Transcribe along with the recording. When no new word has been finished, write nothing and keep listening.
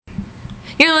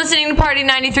You're listening to Party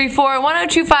 93.4,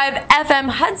 102.5 FM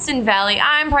Hudson Valley.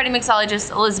 I'm party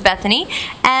mixologist elizabethany,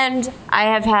 and I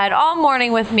have had all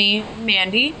morning with me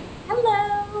Mandy.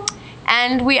 Hello.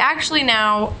 And we actually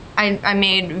now, I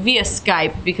made via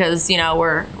Skype because, you know,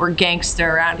 we're gangster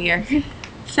around here.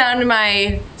 Found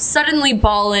my suddenly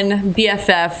ballin'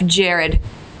 BFF, Jerad.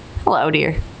 Hello,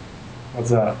 dear.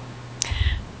 What's up?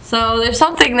 So there's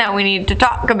something that we need to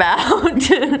talk about.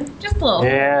 Just a little.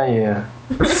 Yeah.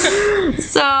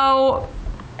 So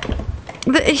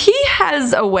he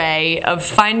has a way of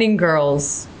finding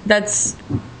girls that's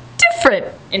different.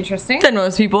 Interesting. Than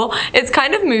most people. It's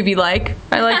kind of movie-like.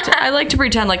 I like to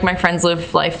pretend like my friends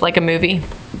live life like a movie.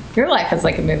 Your life is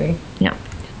like a movie. Yeah.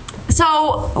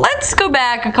 So let's go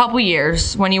back a couple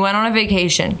years when you went on a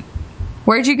vacation.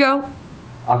 Where'd you go?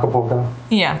 Acapulco.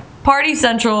 Yeah. Party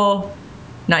Central,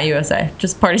 not USA,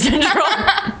 just Party Central.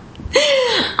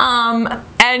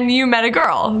 And you met a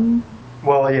girl.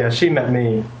 Well, yeah, she met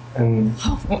me, and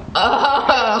Pardon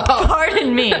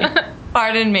me.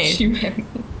 She met me.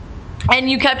 And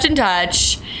you kept in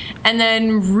touch. And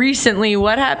then recently,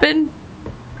 what happened?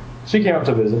 she came up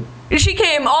to visit. She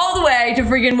came all the way to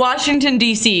freaking Washington,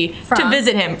 D.C. to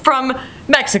visit him from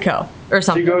Mexico or She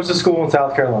something. goes to school in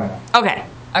South Carolina. Okay.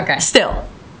 Okay. Still.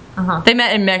 Uh-huh. They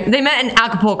met in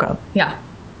Acapulco. Yeah.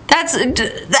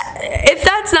 If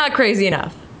that's not crazy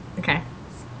enough. Okay.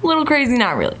 A little crazy,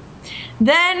 not really.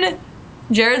 Then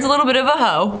Jared's a little bit of a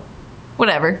hoe.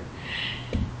 Whatever.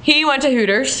 He went to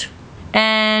Hooters.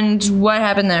 And what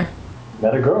happened there?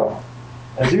 Met a girl,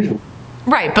 as usual.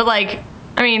 Right, but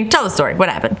tell the story. What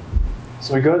happened?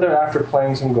 So we go there after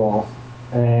playing some golf,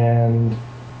 and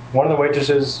one of the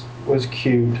waitresses was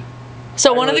cute.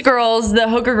 So one of the girls, the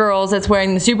hooker girls that's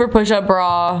wearing the super push-up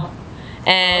bra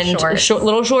and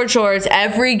little short shorts,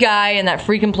 every guy in that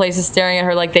freaking place is staring at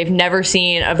her like they've never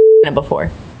seen a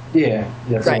before. Yeah,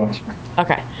 pretty Right. much.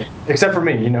 Okay. Except for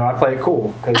me, I play it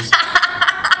cool, because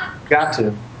got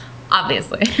to.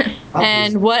 Obviously.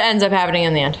 And what ends up happening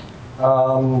in the end?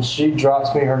 She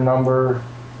drops me her number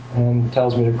and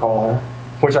tells me to call her,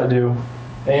 which I do.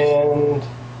 And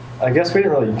I guess we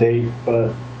didn't really date,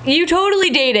 but... You totally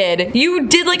dated. You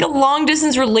did a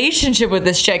long-distance relationship with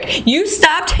this chick. You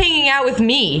stopped hanging out with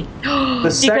me. The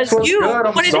sex Because was you good,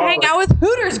 I'm wanted sorry. to hang out with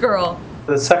Hooters girl.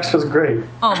 The sex was great,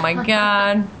 Oh my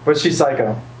god. but she's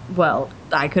psycho. Well,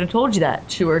 I could have told you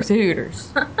that. She works at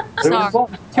Hooters. It was Sorry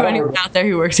fun. to anyone out there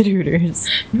who works at Hooters.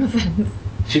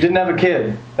 She didn't have a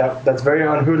kid. That's very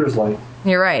un-Hooters-like.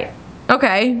 You're right.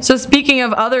 Okay, so speaking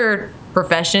of other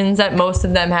professions that most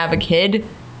of them have a kid,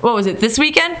 what was it, this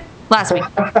weekend? Last week.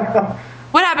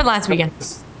 What happened last weekend?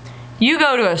 You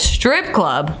go to a strip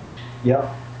club, Yep.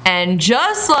 and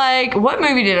just like, what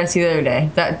movie did I see the other day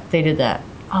that they did that?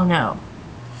 Oh no,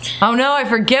 I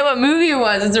forget what movie it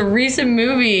was. It's a recent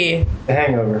movie. The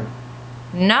Hangover.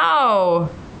 No,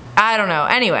 I don't know.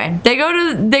 Anyway, they go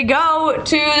to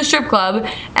the strip club,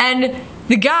 and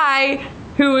the guy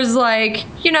who was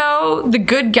the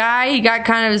good guy, he got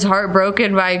kind of his heart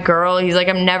broken by a girl. He's like,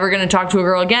 I'm never gonna talk to a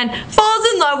girl again. Falls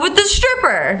in love with the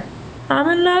stripper. I'm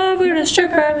in love with a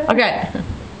stripper. Okay,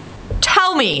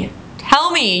 tell me,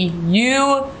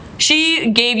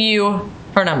 she gave you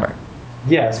her number.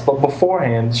 Yes, but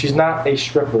beforehand, she's not a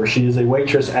stripper. She is a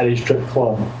waitress at a strip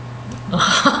club.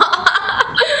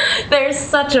 There's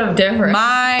such a difference.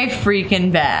 My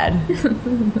freaking bad.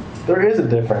 There is a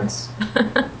difference.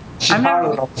 She's hotter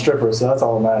than all the strippers, so that's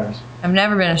all that matters. I've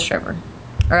never been a stripper.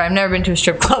 Or I've never been to a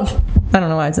strip club. I don't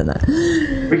know why I said that.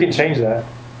 We can change that.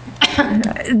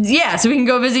 Yeah, so we can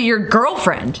go visit your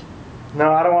girlfriend.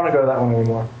 No, I don't want to go to that one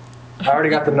anymore. I already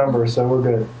got the number, so we're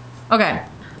good. Okay.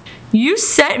 You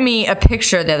sent me a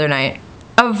picture the other night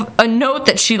of a note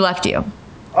that she left you.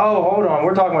 Oh, hold on.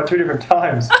 We're talking about two different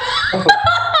times.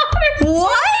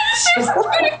 What? There's two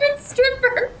different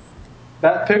strippers.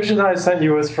 That picture that I sent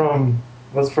you was from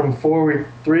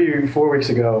 3-4 weeks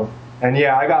ago. And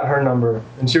yeah, I got her number,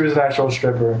 and she was an actual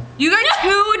stripper. You got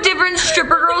two different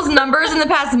stripper girls' numbers in the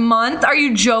past month? Are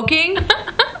you joking?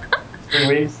 3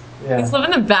 weeks? Yeah. He's living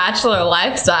the bachelor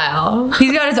lifestyle.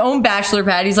 He's got his own bachelor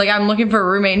pad. He's like, I'm looking for a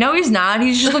roommate. No, he's not.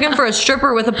 He's just looking for a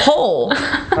stripper with a pole.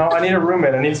 No, I need a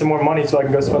roommate. I need some more money so I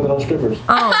can go spend it on strippers.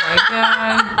 Oh my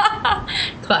god.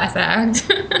 Class act.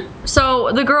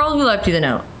 So, the girl who left you the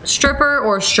note, stripper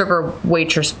or stripper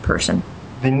waitress person?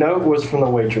 The note was from the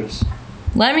waitress.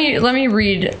 Let me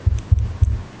read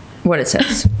what it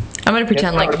says. I'm going to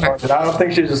pretend like her. I don't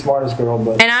think she's the smartest girl,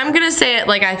 but... And I'm going to say it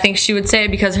like I think she would say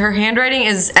it because her handwriting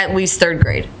is at least 3rd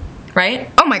grade.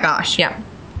 Right? Oh my gosh. Yeah.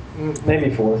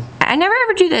 Maybe 4th. I never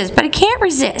ever do this, but I can't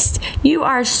resist. You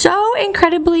are so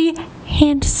incredibly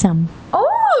handsome.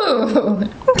 Oh, Ooh.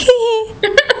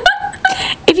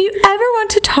 If you ever want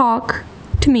to talk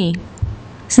to me,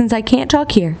 since I can't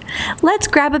talk here, let's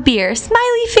grab a beer.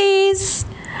 Smiley face.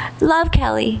 Love,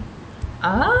 Kelly.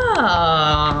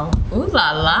 Oh. Ooh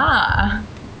la la.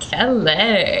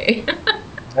 Kelly.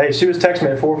 Hey, she was texting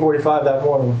me at 4:45 that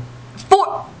morning.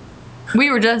 We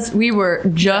were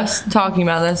just talking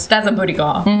about this. That's a booty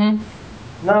call. Mm-hmm.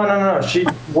 No. She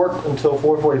worked until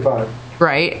 4:45.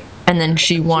 Right. And then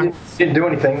she won. She didn't do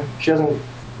anything. She hasn't.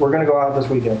 We're gonna go out this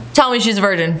weekend. Tell me she's a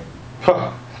virgin.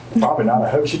 Probably not. I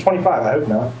hope she's 25. I hope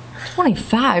not.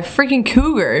 25, freaking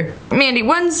cougar. Mandy,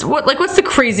 what's the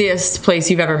craziest place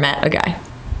you've ever met a guy?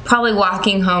 Probably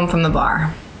walking home from the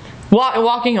bar.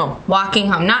 Walking home. Walking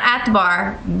home. Not at the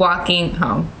bar, walking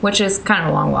home, which is kind of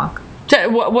a long walk.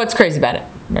 What's crazy about it?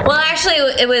 Well, actually,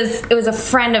 it was a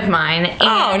friend of mine. And,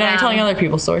 now you're telling other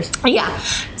people's stories. Yeah.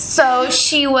 So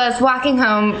she was walking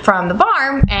home from the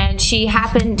bar, and she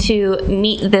happened to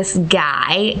meet this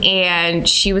guy, and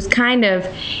she was kind of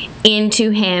into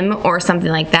him or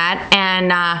something like that,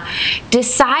 and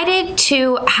decided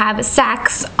to have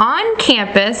sex on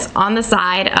campus on the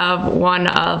side of one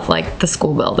of like the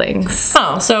school buildings.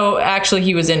 Oh, so actually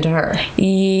he was into her.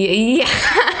 Yeah,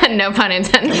 no pun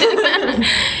intended.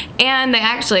 And they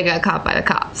actually got caught by the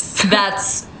cops.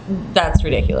 That's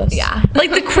ridiculous. Yeah. Like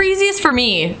the craziest for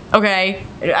me, okay,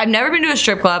 I've never been to a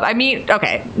strip club.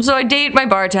 So I date my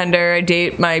bartender, I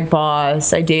date my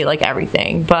boss, I date like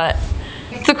everything, but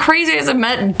the craziest, I've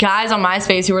met guys on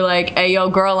MySpace who were like, hey, yo,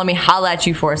 girl, let me holla at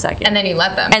you for a second. And then you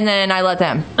let them. And then I let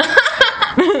them.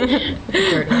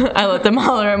 I let them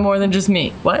holler at more than just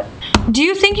me. What? Do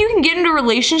you think you can get into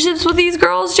relationships with these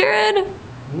girls, Jared?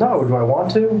 No. Do I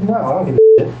want to? No, I don't give a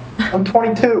shit. I'm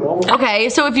 22. Okay,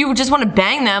 so if you just want to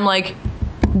bang them, like,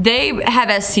 they have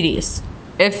STDs.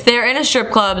 If they're in a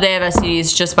strip club, they have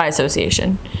STDs just by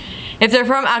association. If they're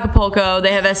from Acapulco,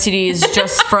 they have STDs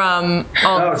just from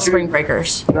all the spring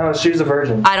breakers. No, she's a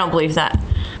virgin. I don't believe that.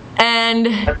 And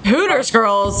Hooters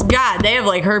girls, God, they have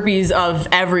like herpes of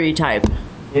every type.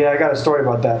 Yeah, I got a story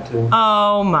about that too.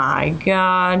 Oh my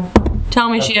God. Tell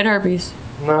me she had herpes.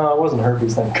 No, it wasn't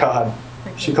herpes, thank God.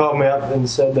 She called me up and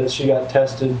said that she got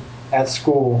tested at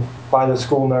school by the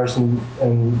school nurse,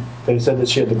 and they said that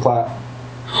she had the clap.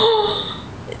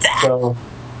 So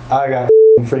I got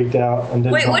freaked out and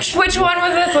didn't. Wait, which one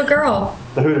was this? What girl?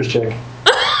 The Hooters chick.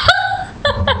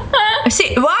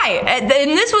 See, why? And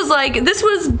this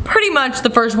was pretty much the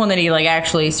first one that he like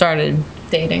actually started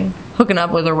Dating. hooking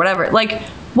up with or whatever. Like,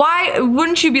 why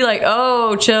wouldn't you be like,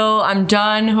 oh, chill, I'm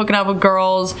done hooking up with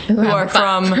girls who are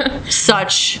from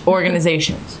such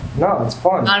organizations? No, it's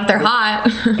fun. Not if they're hot.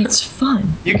 It's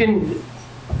fun.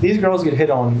 These girls get hit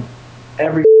on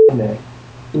every day.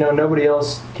 You know, nobody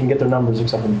else can get their numbers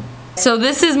except for me. So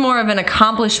this is more of an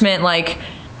accomplishment, like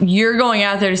you're going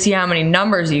out there to see how many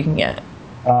numbers you can get.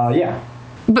 Yeah.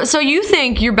 But so you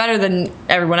think you're better than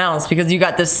everyone else because you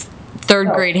got this third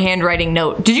grade handwriting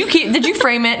note. Did you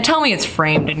frame it? Tell me it's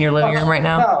framed in your living room right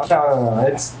now. No.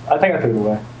 I think I threw it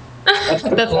away. I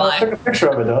took a picture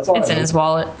of it though. That's all. It's in his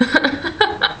wallet.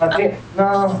 I think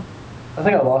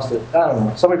I lost it. I don't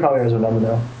know. Somebody probably has her number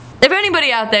now. If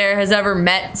anybody out there has ever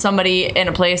met somebody in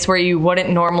a place where you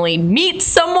wouldn't normally meet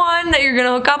someone that you're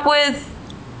gonna hook up with,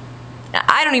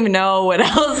 I don't even know what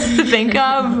else to think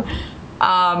of.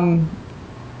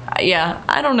 Yeah,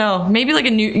 I don't know. Maybe like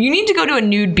you need to go to a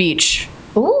nude beach.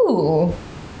 Ooh.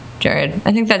 Jared,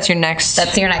 I think that's your next.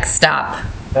 That's your next stop.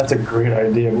 That's a great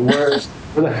idea. Where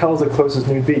the hell is the closest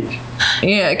nude beach?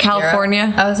 Yeah,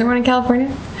 California. Oh, is there one in California?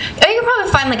 Oh, you can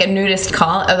probably find like a nudist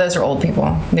call. Oh, those are old people.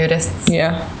 Nudists.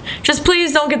 Yeah. Just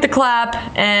please don't get the clap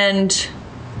and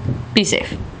be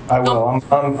safe. I will.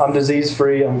 I'm disease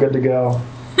free. I'm good to go.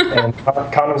 And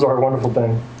condoms are a wonderful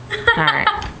thing. All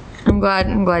right. I'm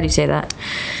glad you say that.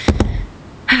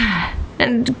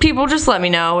 And people, just let me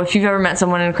know if you've ever met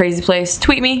someone in a crazy place.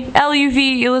 Tweet me,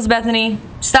 LUV elizabethany.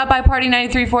 Stop by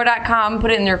party934.com,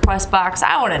 put it in the request box.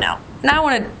 I want to know. And I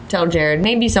want to tell Jared.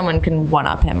 Maybe someone can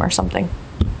one-up him or something.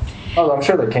 Oh, I'm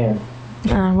sure they can.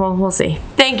 Well, we'll see.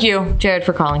 Thank you, Jared,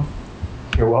 for calling.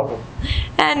 You're welcome.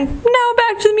 And now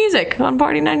back to the music on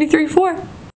Party 93.4.